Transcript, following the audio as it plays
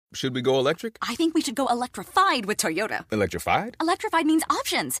Should we go electric? I think we should go electrified with Toyota. Electrified? Electrified means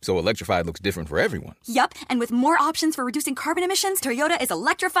options. So electrified looks different for everyone. Yup, and with more options for reducing carbon emissions, Toyota is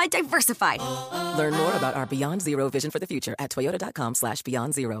electrified diversified. Learn more about our Beyond Zero vision for the future at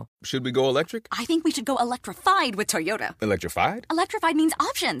toyota.com/Beyond Zero. Should we go electric? I think we should go electrified with Toyota. Electrified? Electrified means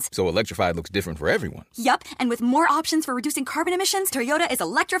options. So electrified looks different for everyone. Yup, and with more options for reducing carbon emissions, Toyota is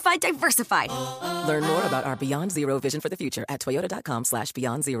electrified diversified. Learn more about our Beyond Zero vision for the future at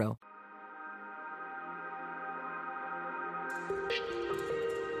toyota.com/Beyond Zero.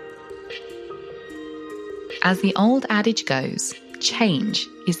 As the old adage goes, change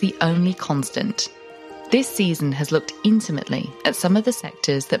is the only constant. This season has looked intimately at some of the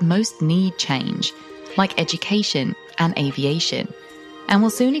sectors that most need change, like education and aviation, and we'll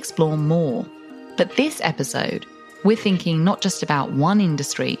soon explore more. But this episode, we're thinking not just about one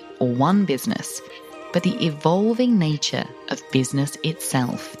industry or one business, but the evolving nature of business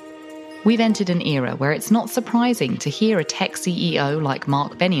itself. We've entered an era where it's not surprising to hear a tech CEO like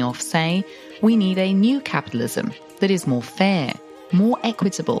Mark Benioff say, we need a new capitalism that is more fair, more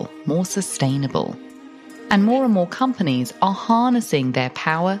equitable, more sustainable. And more companies are harnessing their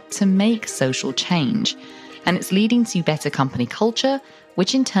power to make social change. And it's leading to better company culture,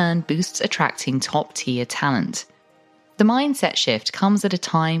 which in turn boosts attracting top-tier talent. The mindset shift comes at a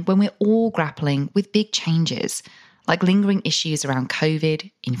time when we're all grappling with big changes, like lingering issues around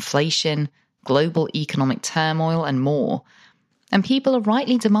COVID, inflation, global economic turmoil, and more. And people are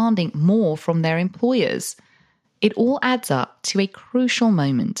rightly demanding more from their employers. It all adds up to a crucial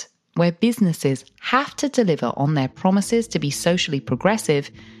moment where businesses have to deliver on their promises to be socially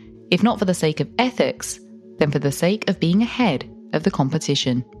progressive, if not for the sake of ethics, then for the sake of being ahead of the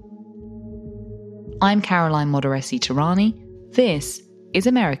competition. I'm Caroline Modaresi-Tehrani. This is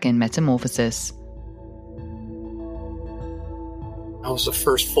American Metamorphosis. I was the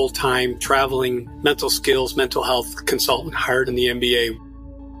first full-time traveling mental skills, mental health consultant hired in the NBA.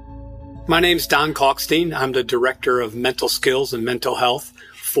 My name's Don Kalkstein. I'm the director of mental skills and mental health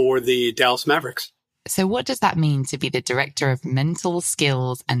for the Dallas Mavericks. So what does that mean to be the director of mental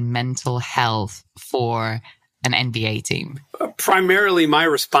skills and mental health for an NBA team? Primarily, my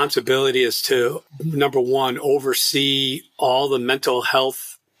responsibility is to, number one, oversee all the mental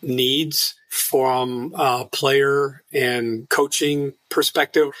health needs from a player and coaching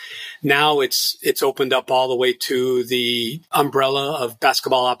perspective. Now it's opened up all the way to the umbrella of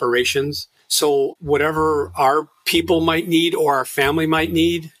basketball operations. So whatever our people might need or our family might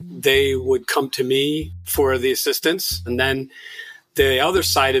need, they would come to me for the assistance. And then the other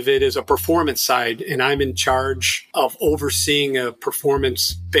side of it is a performance side, and I'm in charge of overseeing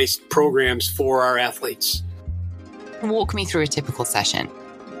performance-based programs for our athletes. Walk me through a typical session.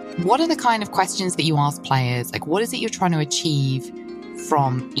 What are the kind of questions that you ask players? Like, what is it you're trying to achieve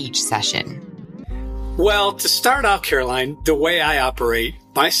from each session? Well, to start out, Caroline, the way I operate,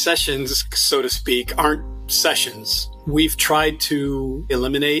 my sessions, so to speak, aren't sessions. We've tried to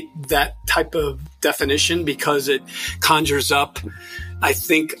eliminate that type of definition because it conjures up, I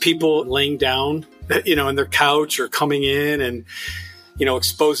think, people laying down, on their couch or coming in and,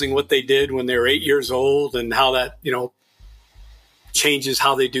 exposing what they did when they were 8 years old and how that, changes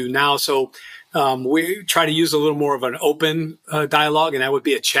how they do now. So we try to use a little more of an open dialogue, and that would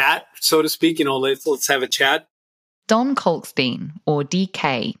be a chat, so to speak. Let's have a chat. Don Kalkstein, or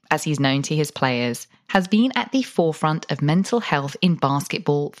DK, as he's known to his players, has been at the forefront of mental health in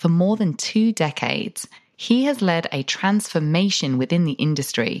basketball for more than 2 decades. He has led a transformation within the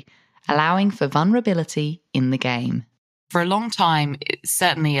industry, allowing for vulnerability in the game. For a long time,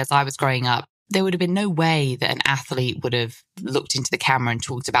 certainly as I was growing up, there would have been no way that an athlete would have looked into the camera and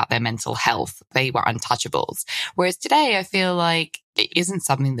talked about their mental health. They were untouchables. Whereas today, I feel like it isn't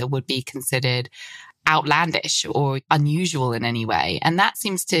something that would be considered outlandish or unusual in any way. And that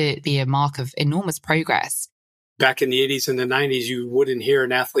seems to be a mark of enormous progress. Back in the 80s and the 90s, you wouldn't hear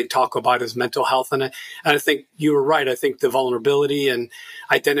an athlete talk about his mental health. And I think you were right. I think the vulnerability and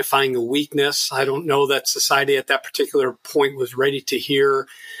identifying a weakness, I don't know that society at that particular point was ready to hear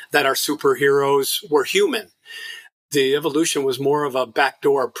that our superheroes were human. The evolution was more of a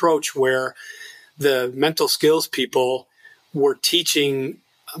backdoor approach where the mental skills people were teaching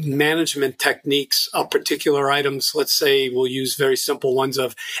management techniques of particular items. Let's say we'll use very simple ones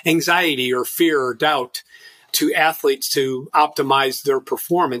of anxiety or fear or doubt to athletes to optimize their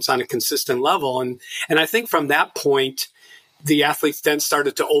performance on a consistent level. And I think from that point, the athletes then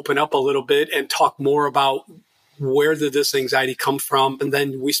started to open up a little bit and talk more about where did this anxiety come from. And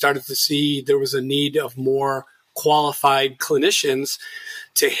then we started to see there was a need of more qualified clinicians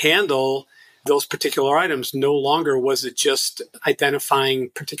to handle those particular items. No longer was it just identifying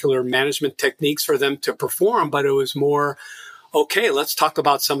particular management techniques for them to perform, but it was more, okay, let's talk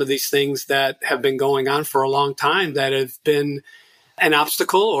about some of these things that have been going on for a long time that have been an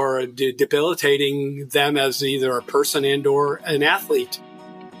obstacle or debilitating them as either a person and or an athlete.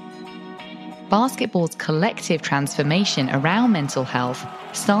 Basketball's collective transformation around mental health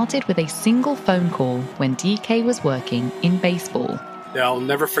started with a single phone call when DK was working in baseball. I'll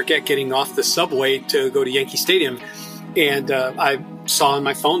never forget getting off the subway to go to Yankee Stadium, and I saw on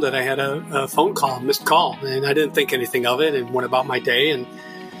my phone that I had a phone call, missed call, and I didn't think anything of it and went about my day and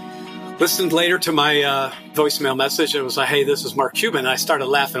listened later to my voicemail message. It was like, hey, this is Mark Cuban. I started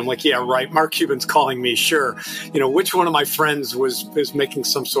laughing. I'm like, yeah, right. Mark Cuban's calling me. Sure. Which one of my friends was making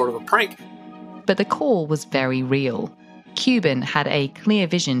some sort of a prank? But the call was very real. Cuban had a clear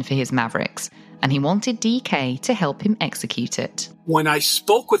vision for his Mavericks, and he wanted DK to help him execute it. When I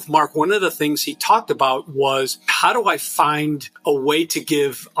spoke with Mark, one of the things he talked about was, how do I find a way to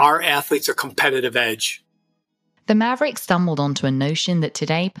give our athletes a competitive edge? The Mavericks stumbled onto a notion that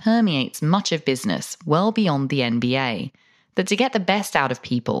today permeates much of business, well beyond the NBA, that to get the best out of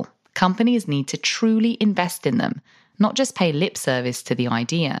people, companies need to truly invest in them, not just pay lip service to the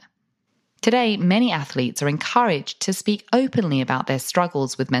idea. Today, many athletes are encouraged to speak openly about their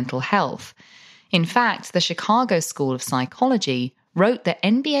struggles with mental health. In fact, the Chicago School of Psychology wrote that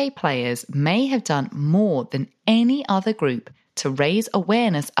NBA players may have done more than any other group to raise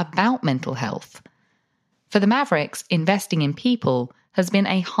awareness about mental health. For the Mavericks, investing in people has been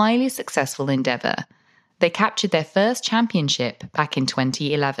a highly successful endeavor. They captured their first championship back in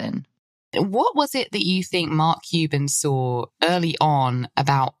 2011. What was it that you think Mark Cuban saw early on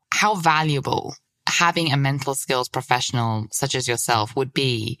about how valuable having a mental skills professional such as yourself would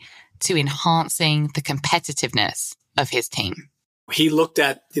be to enhancing the competitiveness of his team? He looked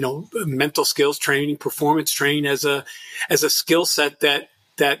at, mental skills training, performance training as a skill set that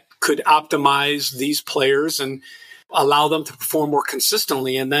could optimize these players and allow them to perform more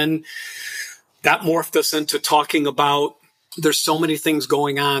consistently. And then that morphed us into talking about there's so many things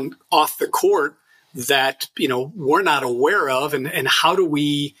going on off the court that, we're not aware of. And how do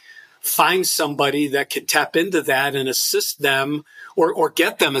we find somebody that could tap into that and assist them or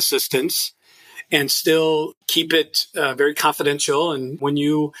get them assistance and still keep it very confidential? And when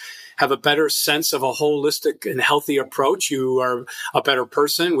you have a better sense of a holistic and healthy approach, you are a better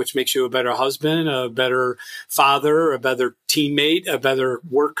person, which makes you a better husband, a better father, a better teammate, a better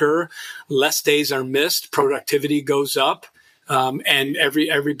worker. Less days are missed. Productivity goes up. And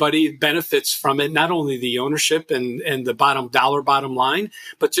everybody benefits from it, not only the ownership and the bottom line,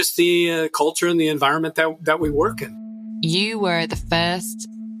 but just the culture and the environment that we work in. You were the first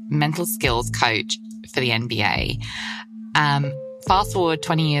mental skills coach for the NBA. Fast forward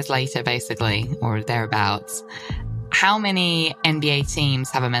 20 years later, basically, or thereabouts. How many NBA teams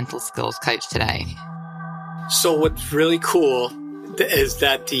have a mental skills coach today? So what's really cool is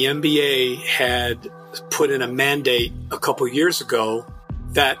that the NBA had put in a mandate a couple years ago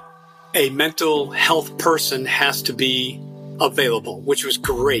that a mental health person has to be available, which was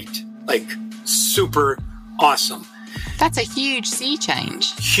great, like super awesome. That's a huge sea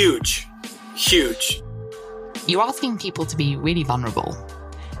change. Huge. You're asking people to be really vulnerable.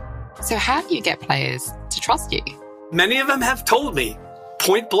 So how do you get players to trust you? Many of them have told me,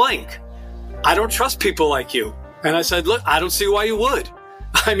 point blank, I don't trust people like you. And I said, look, I don't see why you would.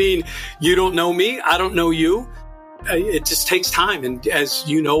 I mean, you don't know me. I don't know you. It just takes time. And as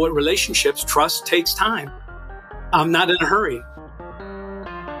you know, in relationships, trust takes time. I'm not in a hurry.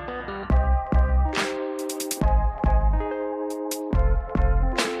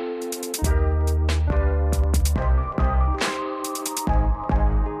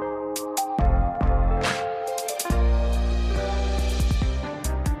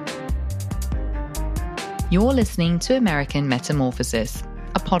 You're listening to American Metamorphosis,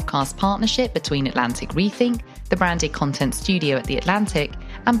 a podcast partnership between Atlantic Rethink, the branded content studio at The Atlantic,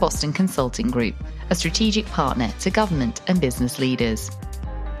 and Boston Consulting Group, a strategic partner to government and business leaders.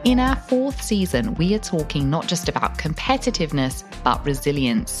 In our fourth season, we are talking not just about competitiveness, but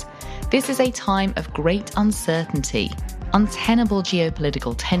resilience. This is a time of great uncertainty, untenable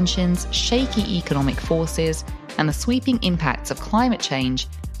geopolitical tensions, shaky economic forces, and the sweeping impacts of climate change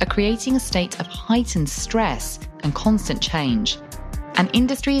are creating a state of heightened stress and constant change. And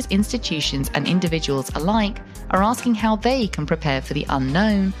industries, institutions, and individuals alike are asking how they can prepare for the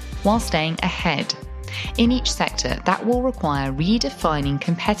unknown while staying ahead. In each sector, that will require redefining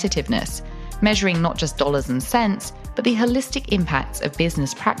competitiveness, measuring not just dollars and cents, but the holistic impacts of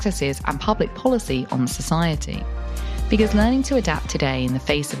business practices and public policy on society. Because learning to adapt today in the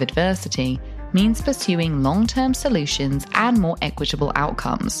face of adversity means pursuing long-term solutions and more equitable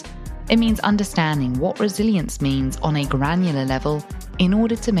outcomes. It means understanding what resilience means on a granular level in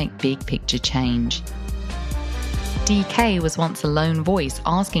order to make big picture change. DK was once a lone voice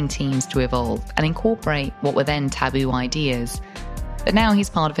asking teams to evolve and incorporate what were then taboo ideas. But now he's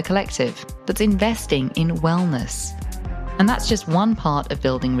part of a collective that's investing in wellness. And that's just one part of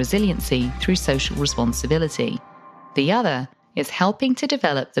building resiliency through social responsibility. The other is helping to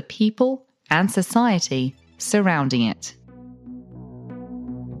develop the people and society surrounding it.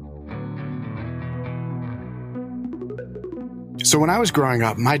 So when I was growing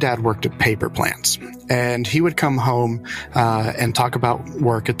up, my dad worked at paper plants, and he would come home and talk about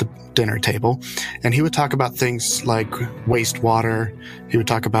work at the dinner table. And he would talk about things like wastewater. He would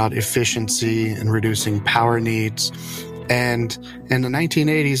talk about efficiency and reducing power needs. And in the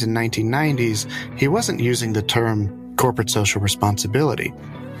 1980s and 1990s, he wasn't using the term corporate social responsibility.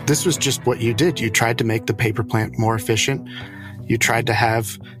 This was just what you did. You tried to make the paper plant more efficient. You tried to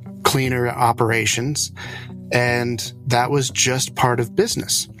have cleaner operations. And that was just part of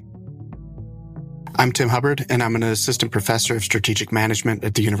business. I'm Tim Hubbard, and I'm an assistant professor of strategic management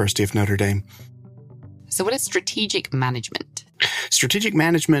at the University of Notre Dame. So what is strategic management? Strategic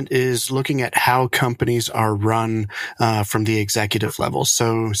management is looking at how companies are run from the executive level.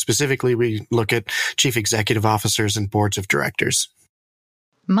 So specifically, we look at chief executive officers and boards of directors.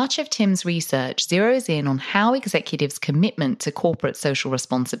 Much of Tim's research zeroes in on how executives' commitment to corporate social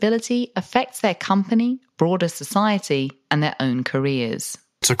responsibility affects their company, broader society, and their own careers.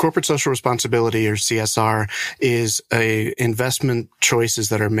 So corporate social responsibility, or CSR, is investment choices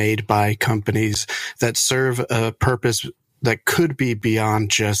that are made by companies that serve a purpose that could be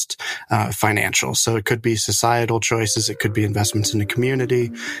beyond just financial. So it could be societal choices. It could be investments in the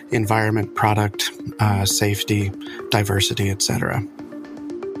community, environment, product, safety, diversity, etc.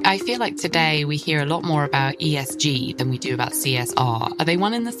 I feel like today we hear a lot more about ESG than we do about CSR. Are they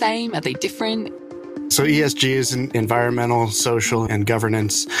one and the same? Are they different? So ESG is environmental, social, and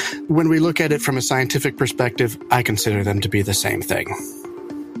governance. When we look at it from a scientific perspective, I consider them to be the same thing.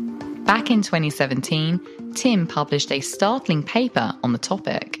 Back in 2017, Tim published a startling paper on the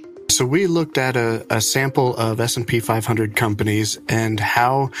topic. So we looked at a sample of S&P 500 companies and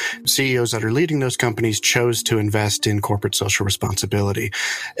how CEOs that are leading those companies chose to invest in corporate social responsibility.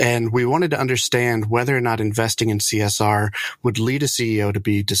 And we wanted to understand whether or not investing in CSR would lead a CEO to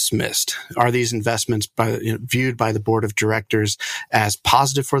be dismissed. Are these investments viewed by the board of directors as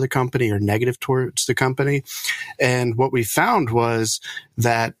positive for the company or negative towards the company? And what we found was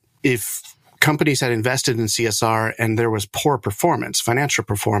that if companies had invested in CSR and there was poor performance, financial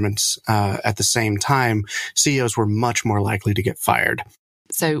performance, at the same time, CEOs were much more likely to get fired.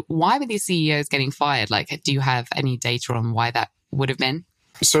 So why were these CEOs getting fired? Like, do you have any data on why that would have been?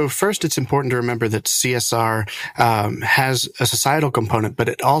 So first, it's important to remember that CSR has a societal component, but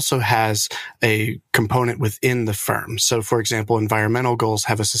it also has a component within the firm. So, for example, environmental goals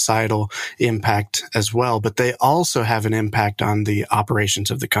have a societal impact as well, but they also have an impact on the operations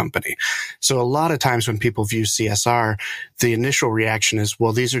of the company. So a lot of times when people view CSR, the initial reaction is,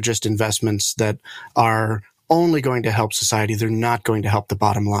 well, these are just investments that are only going to help society. They're not going to help the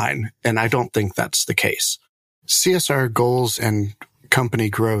bottom line. And I don't think that's the case. CSR goals and company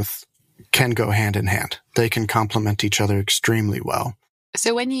growth can go hand in hand. They can complement each other extremely well.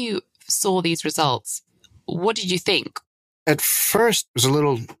 So when you saw these results, what did you think? At first, I was a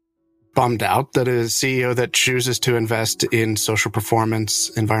little bummed out that a CEO that chooses to invest in social performance,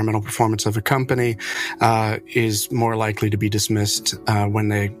 environmental performance of a company, is more likely to be dismissed when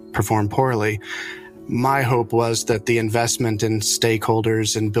they perform poorly. My hope was that the investment in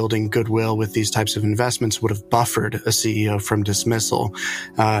stakeholders and building goodwill with these types of investments would have buffered a CEO from dismissal.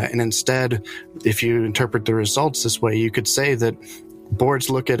 And instead, if you interpret the results this way, you could say that boards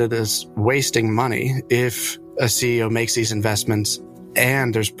look at it as wasting money if a CEO makes these investments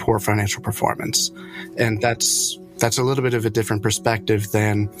and there's poor financial performance. And that's a little bit of a different perspective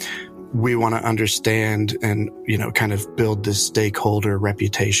than we want to understand and, kind of build this stakeholder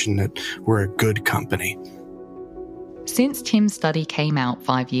reputation that we're a good company. Since Tim's study came out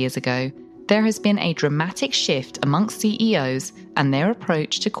 5 years ago, there has been a dramatic shift amongst CEOs and their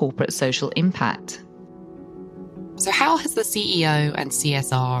approach to corporate social impact. So how has the CEO and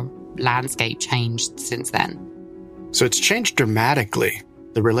CSR landscape changed since then? So it's changed dramatically.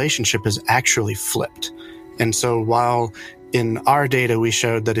 The relationship has actually flipped. And so while in our data, we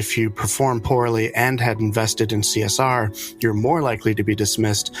showed that if you perform poorly and had invested in CSR, you're more likely to be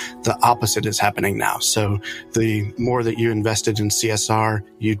dismissed. The opposite is happening now. So the more that you invested in CSR,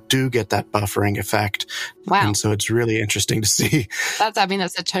 you do get that buffering effect. Wow. And so it's really interesting to see. That's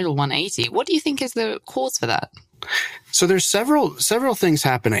a total 180. What do you think is the cause for that? So there's several things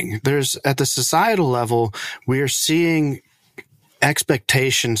happening. There's, at the societal level, we are seeing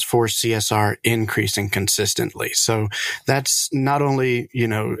expectations for CSR increasing consistently. So that's not only,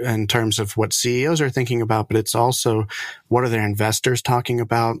 in terms of what CEOs are thinking about, but it's also what are their investors talking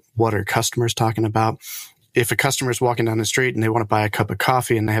about? What are customers talking about? If a customer is walking down the street and they want to buy a cup of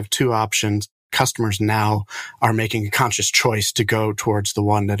coffee and they have two options, customers now are making a conscious choice to go towards the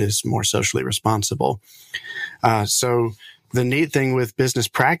one that is more socially responsible. So the neat thing with business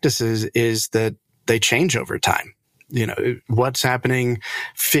practices is that they change over time. What's happening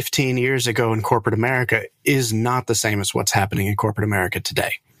 15 years ago in corporate America is not the same as what's happening in corporate America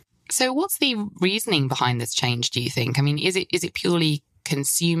today. So what's the reasoning behind this change, do you think? I mean, is it purely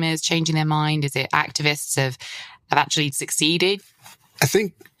consumers changing their mind? Is it activists have actually succeeded? I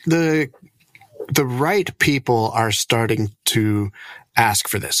think the right people are starting to ask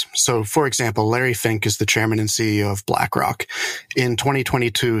for this. So, for example, Larry Fink is the chairman and CEO of BlackRock. In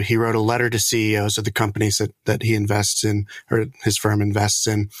 2022, he wrote a letter to CEOs of the companies that he invests in, or his firm invests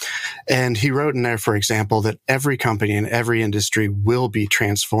in. And he wrote in there, for example, that every company in every industry will be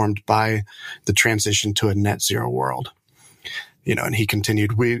transformed by the transition to a net zero world. And he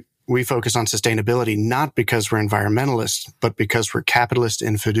continued, we focus on sustainability not because we're environmentalists, but because we're capitalists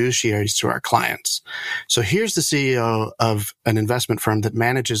and fiduciaries to our clients. So here's the CEO of an investment firm that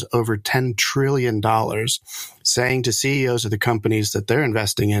manages over $10 trillion saying to CEOs of the companies that they're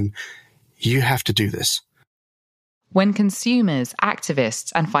investing in, you have to do this. When consumers,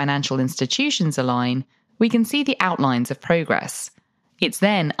 activists, and financial institutions align, we can see the outlines of progress. It's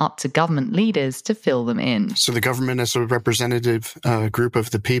then up to government leaders to fill them in. So the government, as a representative group of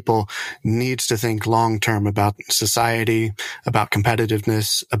the people, needs to think long-term about society, about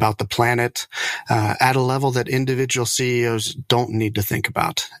competitiveness, about the planet, at a level that individual CEOs don't need to think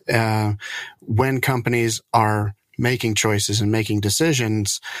about. When companies are making choices and making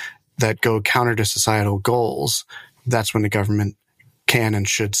decisions that go counter to societal goals, that's when the government can and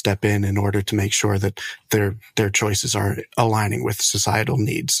should step in order to make sure that their choices are aligning with societal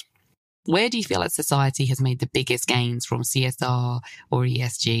needs. Where do you feel that society has made the biggest gains from CSR or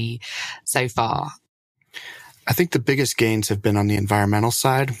ESG so far? I think the biggest gains have been on the environmental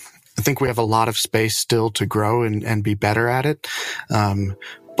side. I think we have a lot of space still to grow and be better at it.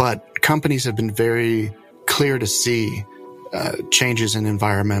 But companies have been very clear to see changes in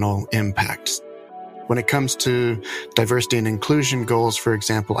environmental impacts. When it comes to diversity and inclusion goals, for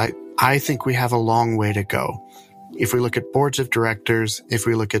example, I think we have a long way to go. If we look at boards of directors, if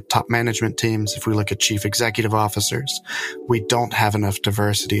we look at top management teams, if we look at chief executive officers, we don't have enough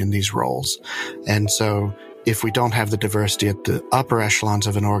diversity in these roles. And so if we don't have the diversity at the upper echelons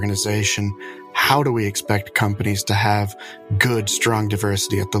of an organization, how do we expect companies to have good, strong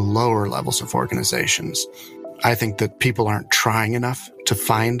diversity at the lower levels of organizations? I think that people aren't trying enough to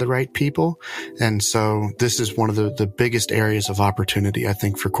find the right people. And so this is one of the biggest areas of opportunity, I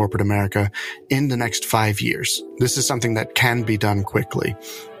think, for corporate America in the next 5 years. This is something that can be done quickly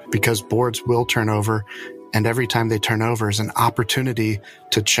because boards will turn over, and every time they turn over is an opportunity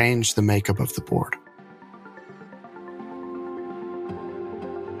to change the makeup of the board.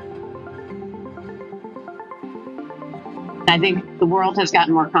 I think the world has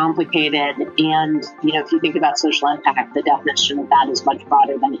gotten more complicated. And, if you think about social impact, the definition of that is much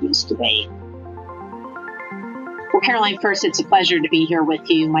broader than it used to be. Well, Caroline, first, it's a pleasure to be here with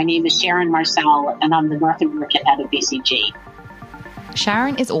you. My name is Sharon Marcel, and I'm the North American head of BCG.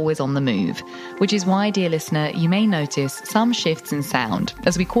 Sharon is always on the move, which is why, dear listener, you may notice some shifts in sound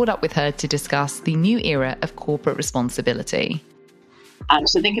as we caught up with her to discuss the new era of corporate responsibility.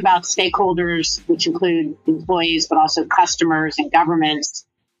 So think about stakeholders, which include employees, but also customers and governments.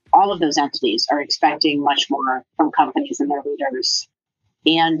 All of those entities are expecting much more from companies and their leaders.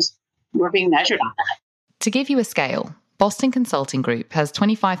 And we're being measured on that. To give you a scale, Boston Consulting Group has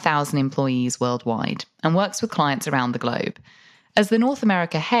 25,000 employees worldwide and works with clients around the globe. As the North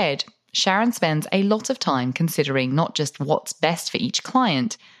America head, Sharon spends a lot of time considering not just what's best for each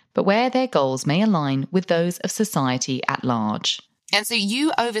client, but where their goals may align with those of society at large. And so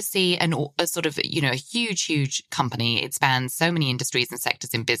you oversee a sort of, a huge company. It spans so many industries and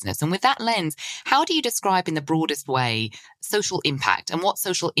sectors in business. And with that lens, how do you describe in the broadest way social impact and what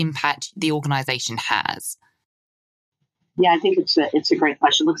social impact the organization has? Yeah, I think it's a great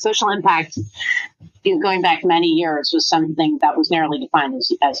question. Look, social impact, going back many years, was something that was narrowly defined,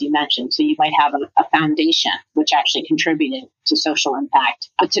 as you mentioned. So you might have a foundation which actually contributed to social impact.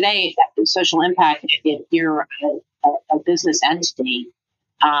 But today, social impact, if you're a business entity,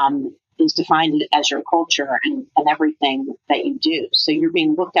 is defined as your culture and everything that you do. So you're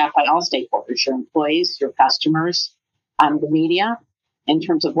being looked at by all stakeholders, your employees, your customers, the media, in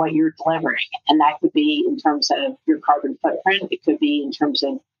terms of what you're delivering. And that could be in terms of your carbon footprint. It could be in terms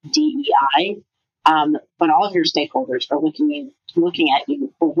of DEI. But all of your stakeholders are looking at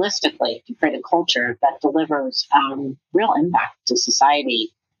you holistically to create a culture that delivers real impact to society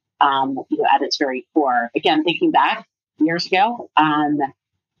at its very core. Again, thinking back years ago,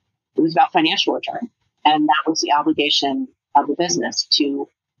 it was about financial return. And that was the obligation of the business to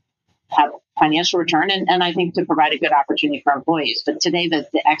have financial return and I think to provide a good opportunity for employees. But today the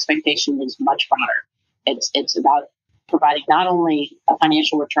expectation is much broader. It's about providing not only a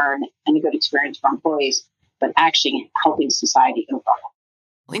financial return and a good experience for employees, but actually helping society overall.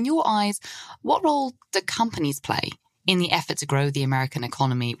 In your eyes, what role do companies play in the effort to grow the American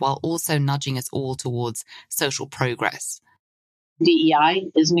economy while also nudging us all towards social progress? DEI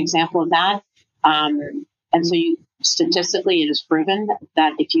is an example of that. And so statistically, it is proven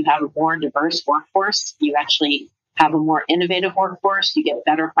that if you have a more diverse workforce, you actually have a more innovative workforce, you get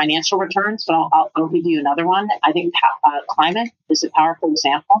better financial returns. But I'll give you another one. I think climate is a powerful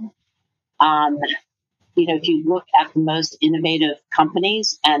example. If you look at the most innovative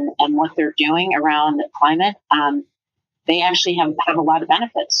companies and what they're doing around climate, they actually have a lot of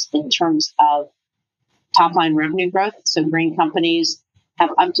benefits in terms of top line revenue growth. So green companies have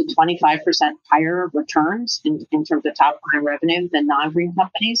up to 25% higher returns in terms of top line revenue than non-green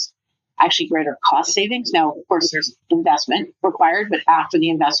companies, actually greater cost savings. Now, of course, there's investment required, but after the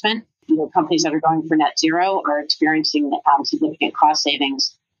investment, companies that are going for net zero are experiencing significant cost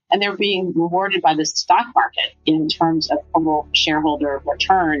savings, and they're being rewarded by the stock market in terms of total shareholder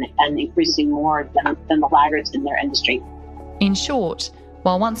return and increasing more than the laggards in their industry. In short,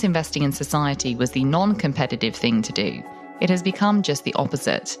 while once investing in society was the non-competitive thing to do, it has become just the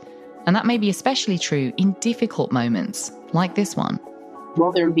opposite. And that may be especially true in difficult moments, like this one.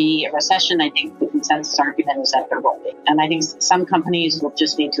 Will there be a recession? I think the consensus argument is that there will be. And I think some companies will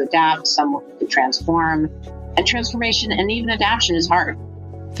just need to adapt, some will need to transform. And transformation and even adaptation is hard.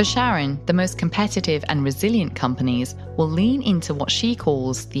 For Sharon, the most competitive and resilient companies will lean into what she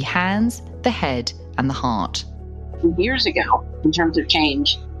calls the hands, the head, and the heart. Years ago, in terms of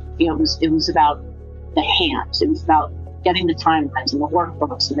change, it was about the hands. It was about getting the timelines and the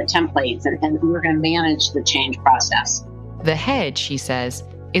workbooks and the templates, and we were going to manage the change process. The head, she says,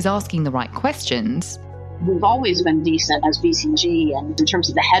 is asking the right questions. We've always been decent as BCG and in terms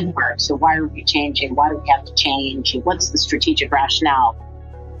of the head work. So why are we changing? Why do we have to change? What's the strategic rationale?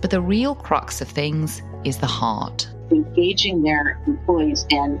 But the real crux of things is the heart. Engaging their employees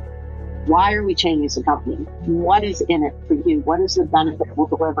in why are we changing as a company? What is in it for you? What is the benefit it will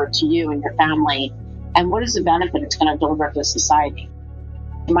deliver to you and your family? And what is the benefit it's going to deliver to society?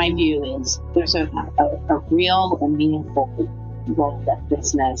 My view is there's a real and meaningful role that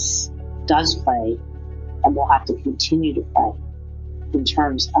business does play and will have to continue to play in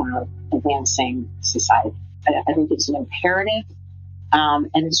terms of advancing society. I think it's an imperative, and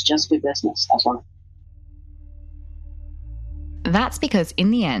it's just good business as well. That's because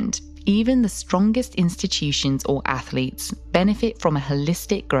in the end, even the strongest institutions or athletes benefit from a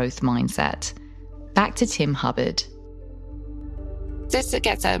holistic growth mindset. Back to Tim Hubbard. This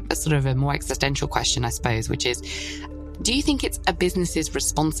gets a sort of a more existential question, I suppose, which is, do you think it's a business's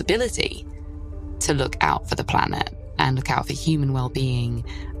responsibility to look out for the planet and look out for human well-being,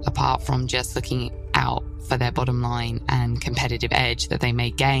 apart from just looking out for their bottom line and competitive edge that they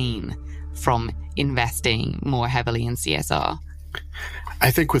may gain from investing more heavily in CSR?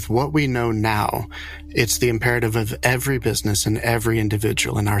 I think with what we know now, it's the imperative of every business and every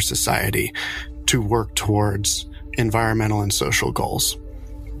individual in our society to work towards environmental and social goals.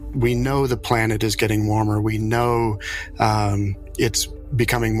 We know the planet is getting warmer. We know it's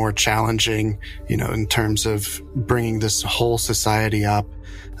becoming more challenging, in terms of bringing this whole society up.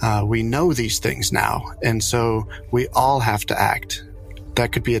 We know these things now. And so we all have to act.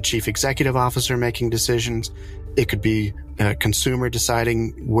 That could be a chief executive officer making decisions. It could be a consumer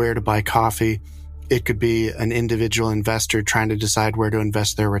deciding where to buy coffee. It could be an individual investor trying to decide where to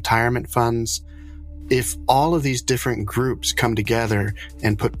invest their retirement funds. If all of these different groups come together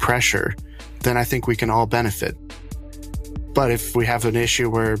and put pressure, then I think we can all benefit. But if we have an issue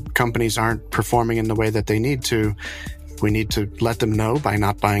where companies aren't performing in the way that they need to, We need to let them know by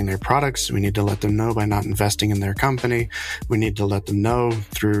not buying their products. We need to let them know by not investing in their company. We need to let them know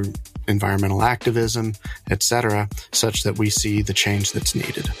through environmental activism, etc., such that we see the change that's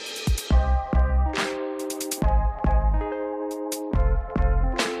needed.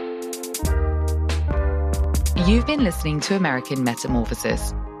 You've been listening to American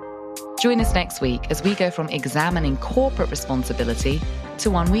Metamorphosis. Join us next week as we go from examining corporate responsibility to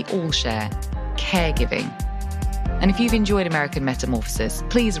one we all share, caregiving. And if you've enjoyed American Metamorphosis,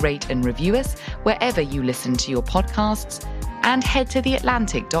 please rate and review us wherever you listen to your podcasts, and head to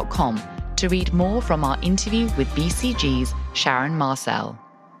theatlantic.com to read more from our interview with BCG's Sharon Marcel.